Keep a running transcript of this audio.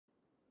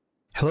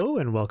Hello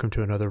and welcome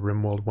to another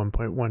Rimworld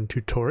 1.1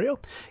 tutorial.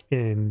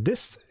 In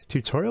this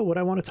tutorial, what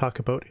I want to talk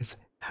about is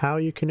how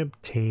you can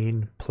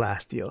obtain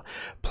Plasteel.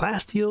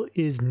 Plasteel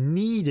is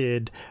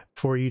needed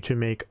for you to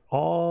make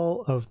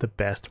all of the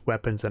best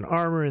weapons and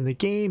armor in the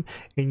game,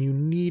 and you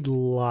need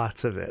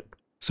lots of it.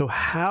 So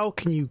how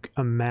can you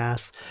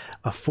amass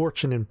a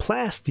fortune in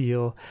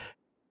Plasteel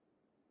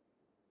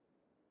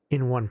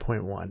in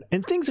 1.1?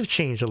 And things have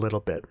changed a little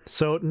bit.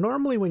 So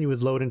normally when you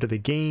would load into the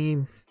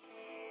game,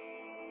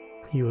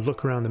 you would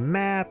look around the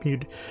map,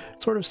 you'd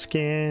sort of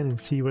scan and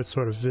see what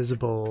sort of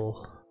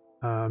visible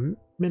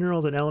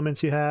minerals and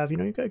elements you have. You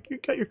know, you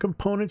got your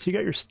components, you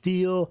got your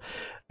steel.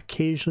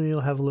 Occasionally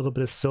you'll have a little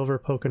bit of silver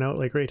poking out,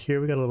 like right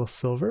here we got a little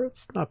silver.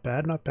 It's not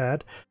bad, not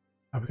bad.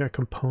 We got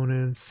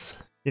components,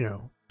 you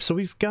know. So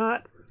we've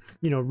got,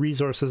 you know,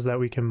 resources that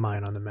we can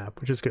mine on the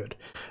map, which is good.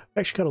 We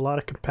actually got a lot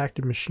of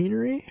compacted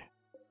machinery,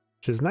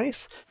 which is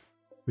nice.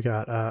 We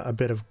got a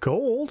bit of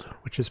gold,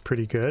 which is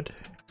pretty good.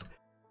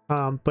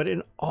 But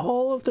in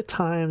all of the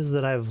times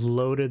that I've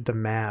loaded the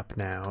map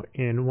now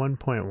in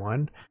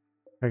 1.1,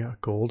 I got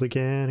gold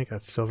again, I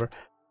got silver.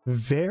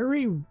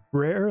 Very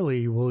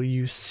rarely will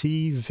you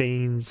see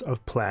veins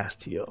of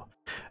Plasteel.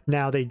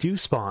 Now they do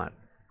spawn,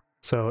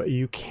 so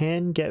you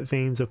can get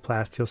veins of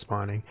Plasteel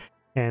spawning.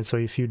 And so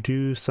if you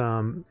do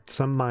some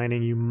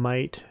mining, you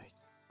might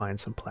find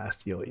some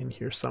Plasteel in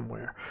here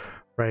somewhere.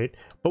 Right,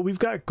 but we've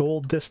got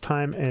gold this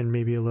time and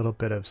maybe a little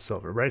bit of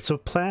silver, right? So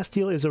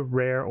Plasteel is a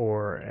rare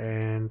ore,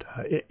 and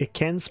it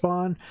can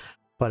spawn,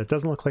 but it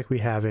doesn't look like we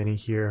have any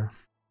here.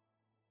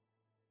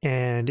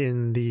 And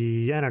in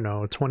the, I don't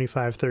know,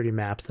 25-30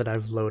 maps that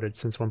I've loaded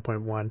since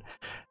 1.1,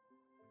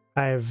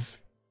 I've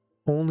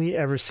only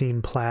ever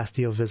seen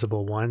Plasteel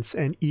visible once,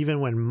 and even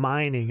when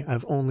mining,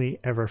 I've only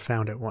ever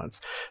found it once.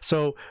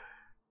 So,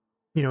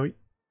 you know,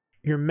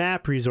 your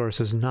map resource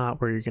is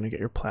not where you're going to get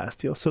your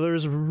Plasteel. So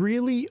there's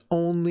really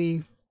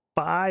only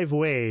 5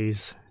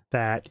 ways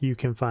that you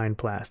can find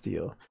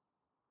Plasteel,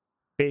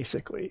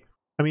 basically.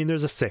 I mean,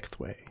 there's a 6th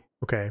way,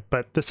 okay?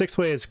 But the 6th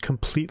way is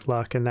complete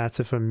luck, and that's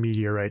if a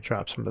meteorite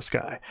drops from the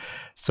sky.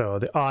 So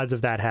the odds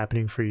of that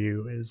happening for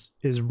you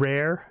is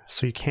rare,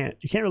 so you can't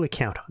really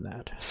count on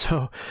that.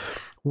 So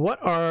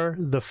what are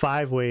the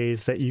 5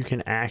 ways that you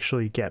can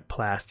actually get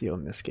Plasteel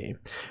in this game?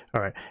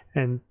 All right,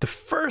 and the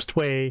first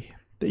way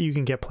that you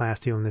can get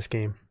Plasteel in this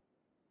game,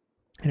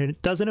 and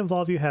it doesn't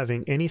involve you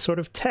having any sort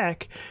of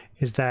tech,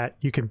 is that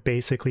you can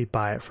basically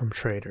buy it from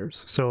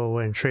traders. So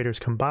when traders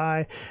come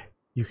by,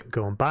 you can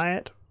go and buy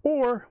it,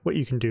 or what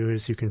you can do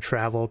is you can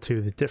travel to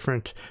the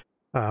different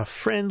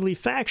friendly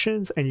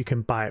factions and you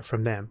can buy it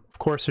from them. Of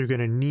course, you're going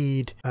to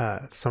need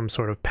some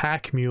sort of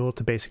pack mule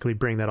to basically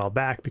bring that all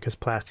back, because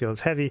Plasteel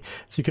is heavy,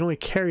 so you can only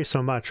carry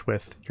so much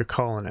with your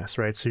colonists,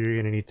 right? So you're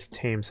going to need to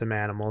tame some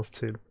animals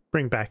to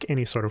bring back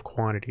any sort of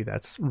quantity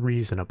that's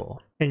reasonable.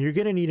 And you're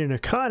going to need an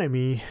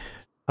economy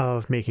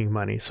of making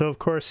money. So of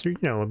course, you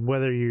know,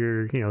 whether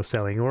you're, you know,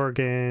 selling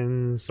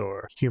organs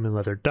or human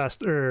leather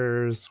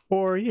dusters,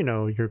 or, you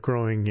know, you're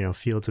growing, you know,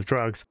 fields of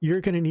drugs, you're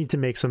going to need to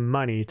make some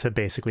money to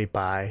basically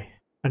buy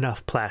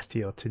enough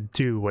Plasteel to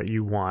do what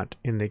you want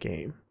in the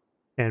game.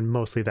 And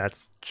mostly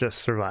that's just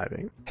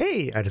surviving.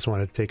 Hey, I just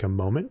wanted to take a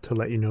moment to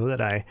let you know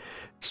that I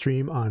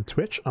stream on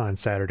Twitch on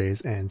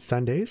Saturdays and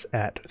Sundays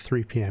at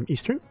 3 p.m.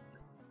 Eastern.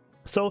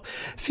 So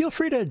feel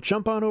free to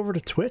jump on over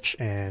to Twitch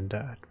and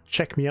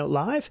check me out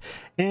live.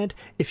 And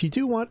if you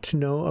do want to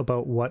know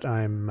about what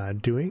I'm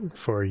doing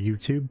for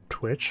YouTube,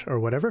 Twitch,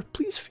 or whatever,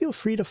 please feel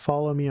free to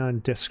follow me on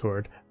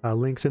Discord.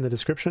 Links in the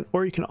description,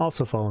 or you can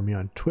also follow me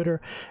on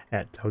Twitter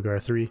at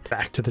Delgar3.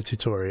 Back to the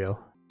tutorial.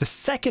 The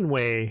second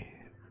way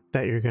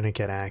that you're going to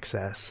get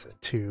access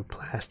to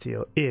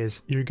Plasteel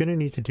is you're going to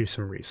need to do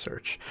some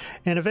research.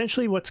 And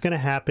eventually what's going to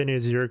happen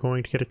is you're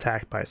going to get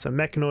attacked by some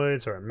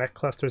mechanoids, or a mech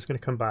cluster is going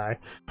to come by.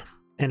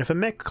 And if a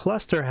mech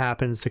cluster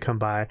happens to come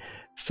by,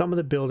 some of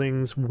the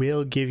buildings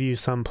will give you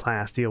some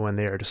Plasteel when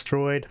they are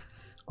destroyed.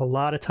 A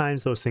lot of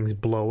times those things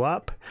blow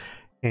up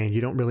and you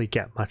don't really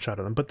get much out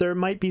of them, but there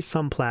might be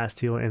some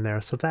Plasteel in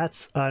there. So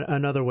that's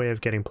another way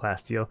of getting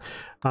Plasteel.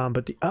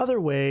 But the other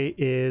way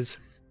is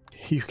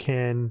you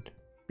can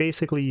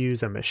basically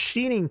use a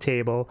machining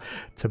table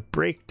to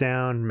break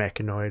down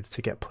mechanoids to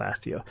get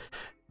Plasteel.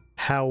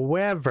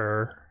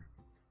 However,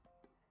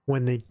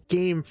 when the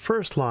game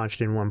first launched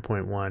in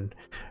 1.1,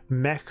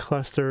 mech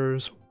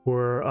clusters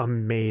were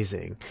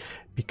amazing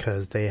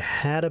because they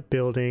had a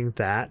building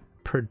that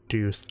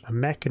produced a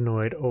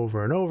mechanoid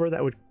over and over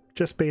that would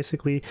just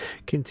basically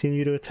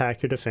continue to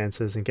attack your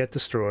defenses and get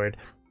destroyed.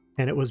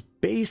 And it was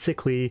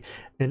basically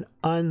an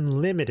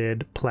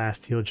unlimited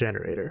Plasteel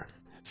generator.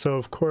 So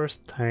of course,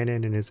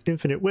 Tynan in his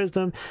infinite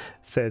wisdom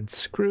said,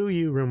 screw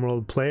you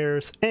Rimworld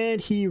players, and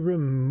he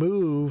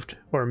removed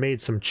or made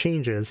some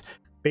changes.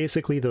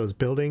 Basically, those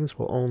buildings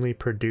will only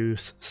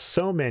produce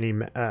so many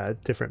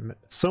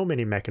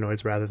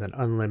mechanoids rather than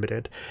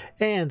unlimited,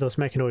 and those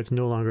mechanoids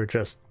no longer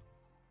just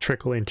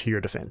trickle into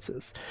your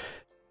defenses.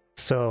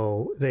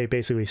 So they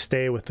basically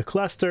stay with the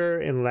cluster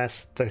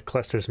unless the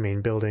cluster's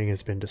main building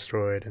has been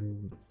destroyed.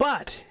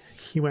 But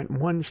he went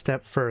one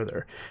step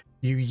further.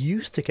 You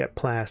used to get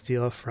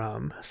plasteel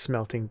from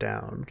smelting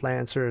down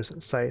lancers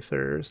and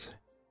scythers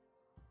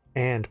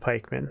and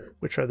pikemen,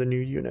 which are the new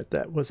unit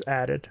that was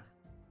added.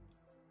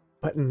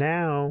 But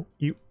now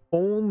you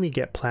only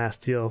get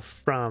plasteel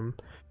from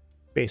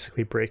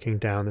basically breaking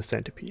down the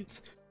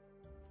centipedes.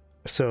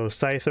 So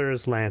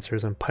scythers,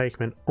 lancers, and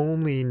pikemen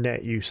only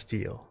net you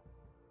steel,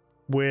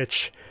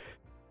 which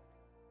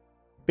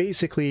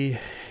basically,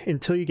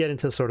 until you get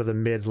into sort of the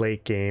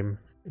mid-late game,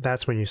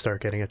 that's when you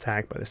start getting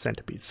attacked by the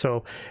centipedes.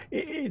 So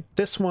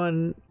this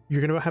one,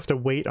 you're going to have to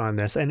wait on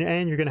this, and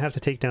you're going to have to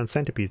take down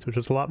centipedes, which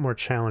is a lot more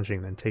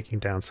challenging than taking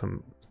down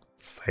some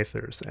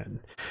scythers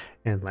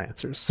and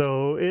lancers.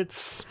 So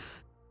it's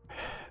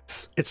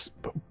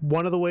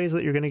one of the ways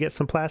that you're going to get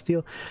some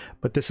plasteel,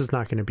 but this is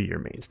not going to be your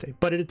mainstay.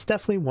 But it's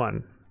definitely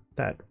one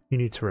that you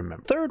need to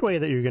remember. Third way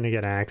that you're going to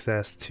get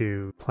access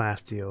to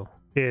plasteel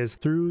is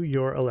through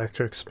your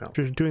electric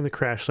smelter. If you're doing the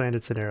crash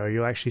landed scenario,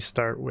 you'll actually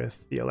start with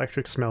the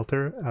electric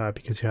smelter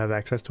because you have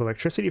access to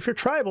electricity. If you're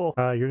tribal,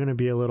 you're going to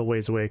be a little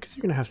ways away because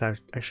you're going to have to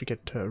actually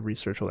get to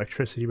research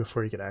electricity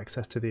before you get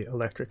access to the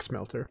electric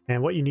smelter.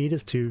 And what you need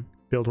is to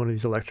build one of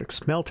these electric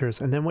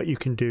smelters, and then what you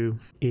can do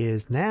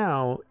is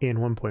now in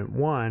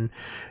 1.1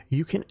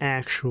 you can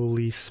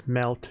actually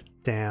smelt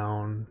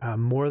down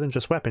more than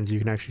just weapons. You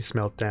can actually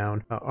smelt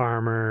down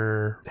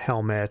armor,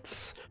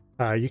 helmets,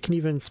 you can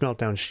even smelt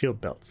down shield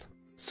belts.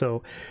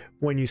 So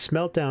when you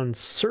smelt down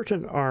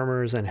certain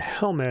armors and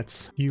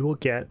helmets, you will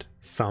get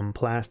some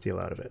plasteel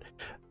out of it.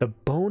 The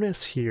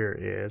bonus here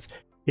is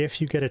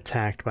if you get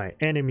attacked by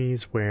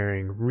enemies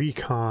wearing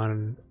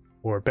recon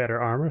or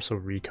better armor, so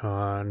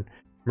recon,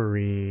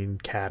 marine,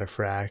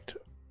 cataphract,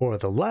 or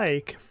the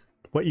like,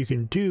 what you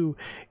can do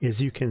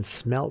is you can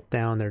smelt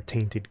down their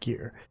tainted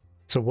gear.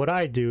 So what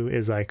I do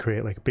is I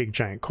create like a big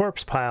giant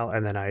corpse pile,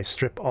 and then I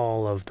strip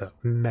all of the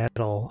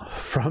metal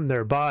from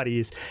their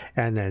bodies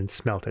and then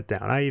smelt it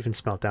down. I even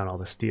smelt down all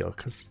the steel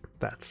because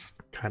that's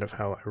kind of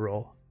how I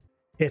roll.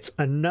 It's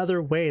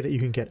another way that you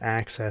can get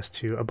access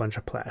to a bunch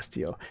of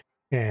plasteel,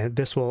 and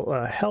this will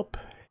help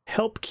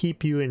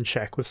keep you in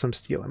check with some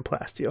steel and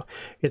plasteel.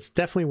 It's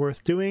definitely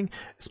worth doing,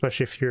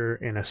 especially if you're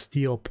in a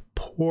steel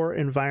poor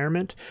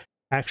environment.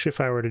 Actually,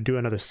 if I were to do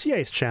another sea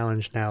ice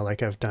challenge now,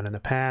 like I've done in the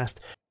past,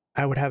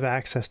 I would have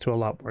access to a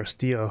lot more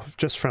steel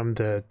just from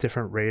the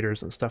different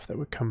raiders and stuff that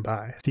would come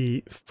by.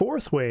 The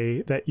fourth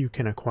way that you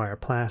can acquire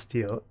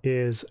plasteel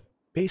is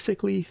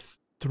basically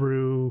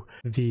through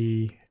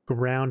the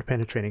ground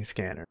penetrating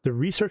scanner. The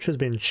research has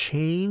been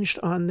changed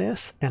on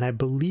this, and I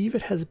believe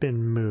it has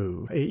been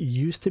moved. It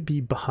used to be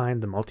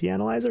behind the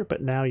multi-analyzer,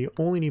 but now you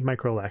only need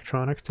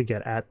microelectronics to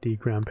get at the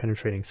ground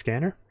penetrating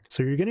scanner.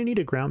 So you're going to need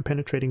a ground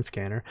penetrating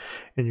scanner,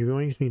 and you're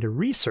going to need a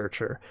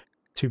researcher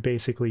to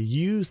basically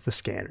use the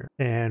scanner.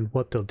 And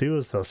what they'll do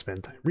is they'll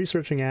spend time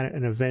researching at it,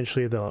 and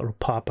eventually they'll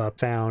pop up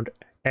found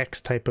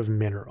X type of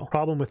mineral.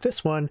 Problem with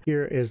this one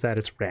here is that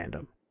it's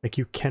random. Like,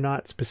 you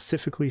cannot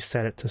specifically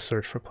set it to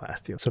search for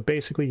plasteel. So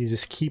basically you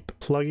just keep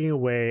plugging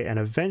away, and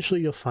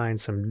eventually you'll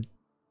find some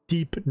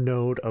deep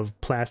node of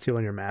plasteel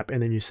on your map,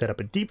 and then you set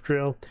up a deep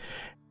drill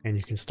and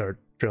you can start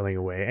drilling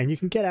away, and you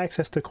can get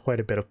access to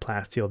quite a bit of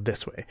plasteel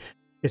this way.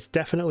 It's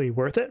definitely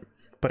worth it,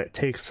 but it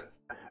takes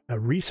a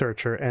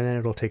researcher, and then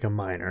it'll take a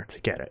miner to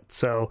get it.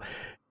 So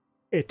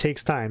it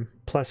takes time.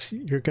 Plus,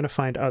 you're going to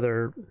find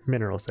other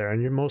minerals there,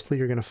 and you're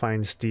going to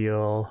find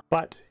steel,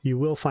 but you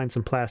will find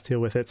some plasteel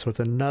with it. So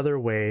it's another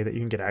way that you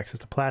can get access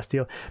to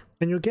plasteel,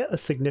 and you'll get a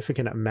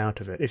significant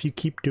amount of it. If you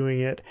keep doing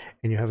it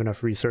and you have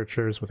enough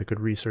researchers with a good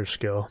research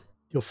skill,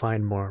 you'll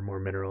find more and more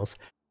minerals.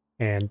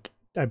 And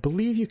I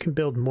believe you can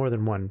build more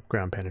than one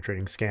ground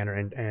penetrating scanner,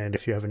 and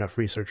if you have enough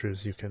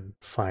researchers, you can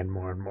find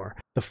more and more.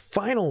 The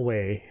final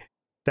way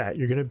that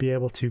you're going to be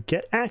able to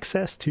get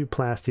access to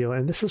plasteel,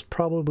 and this is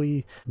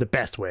probably the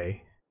best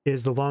way,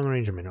 is the long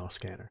range mineral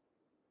scanner.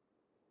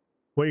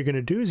 What you're going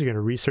to do is you're going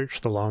to research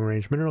the long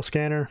range mineral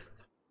scanner.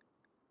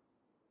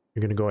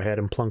 You're going to go ahead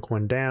and plunk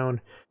one down,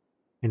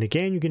 and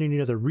again you're going to need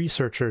another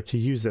researcher to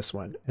use this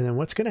one. And then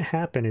what's going to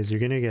happen is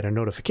you're going to get a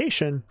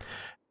notification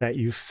that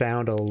you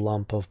found a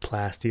lump of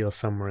plasteel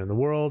somewhere in the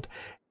world,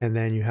 and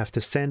then you have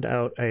to send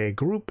out a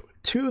group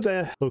to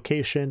the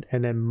location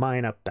and then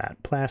mine up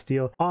that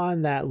plasteel.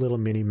 On that little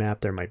mini map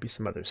there might be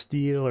some other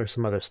steel or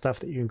some other stuff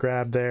that you can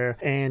grab there,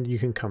 and you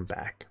can come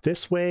back.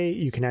 This way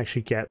you can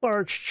actually get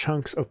large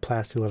chunks of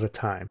plasteel at a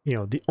time. You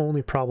know, the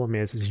only problem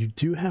is you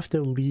do have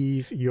to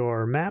leave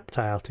your map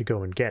tile to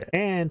go and get it.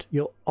 And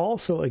you'll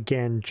also,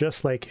 again,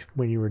 just like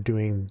when you were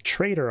doing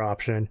trader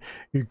option,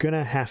 you're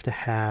gonna have to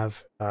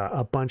have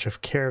a bunch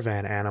of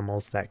caravan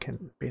animals that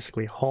can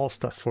basically haul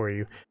stuff for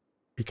you,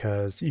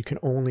 because you can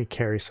only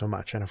carry so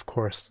much. And of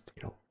course,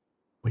 you know,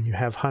 when you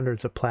have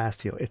hundreds of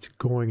plasteel, it's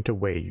going to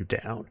weigh you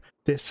down.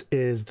 This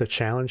is the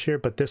challenge here,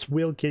 but this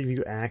will give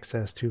you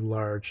access to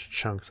large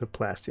chunks of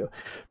plasteel.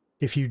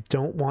 If you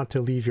don't want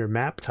to leave your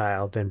map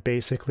tile, then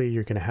basically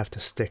you're going to have to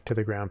stick to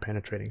the ground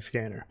penetrating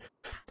scanner.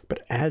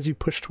 But as you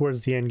push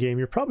towards the end game,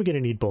 you're probably going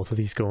to need both of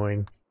these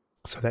going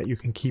so that you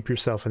can keep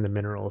yourself in the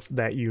minerals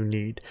that you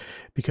need,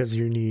 because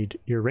you need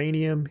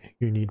uranium,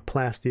 you need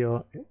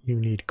plasteel, you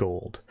need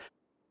gold.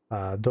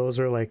 Those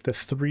are like the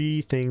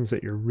 3 things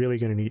that you're really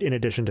going to need in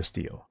addition to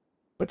steel.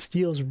 But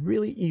steel is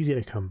really easy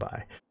to come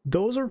by.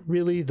 Those are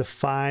really the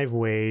 5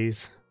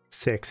 ways,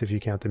 6 if you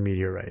count the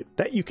meteorite,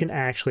 that you can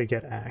actually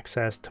get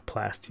access to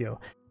plasteel.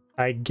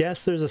 I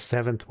guess there's a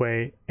 7th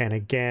way, and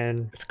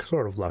again, it's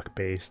sort of luck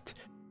based.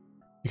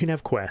 You can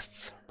have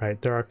quests, right?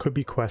 Could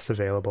be quests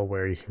available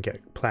where you can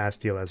get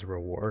plasteel as a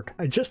reward.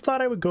 I just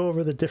thought I would go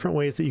over the different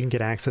ways that you can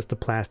get access to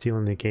plasteel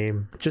in the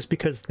game, just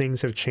because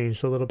things have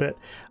changed a little bit.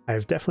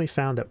 I've definitely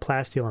found that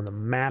plasteel on the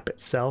map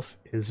itself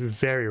is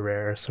very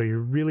rare, so you're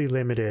really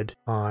limited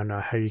on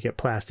how you get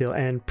plasteel.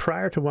 And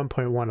prior to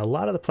 1.1, a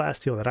lot of the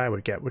plasteel that I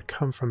would get would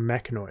come from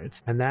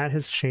mechanoids, and that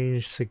has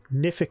changed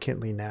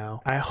significantly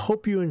now. I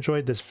hope you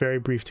enjoyed this very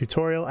brief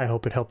tutorial. I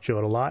hope it helped you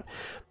out a lot.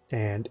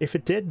 And if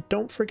it did,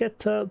 don't forget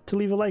to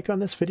leave a like on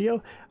this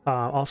video.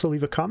 Also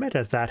leave a comment,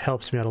 as that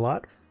helps me out a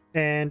lot.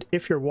 And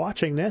if you're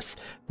watching this,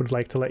 would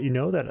like to let you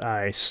know that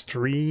I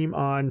stream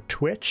on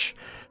Twitch,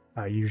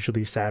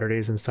 usually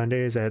Saturdays and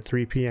Sundays at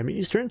 3 p.m.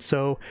 Eastern.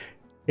 So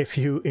if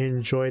you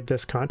enjoyed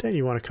this content,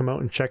 you want to come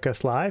out and check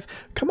us live,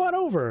 come on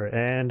over,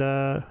 and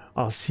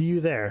I'll see you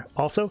there.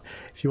 Also,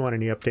 if you want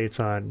any updates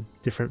on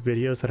different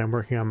videos that I'm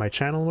working on my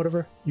channel and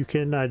whatever, you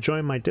can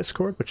join my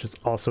Discord, which is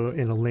also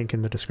in a link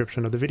in the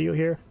description of the video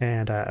here,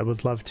 and I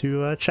would love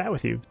to chat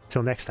with you.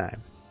 Till next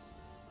time,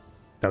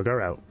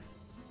 Belgar out.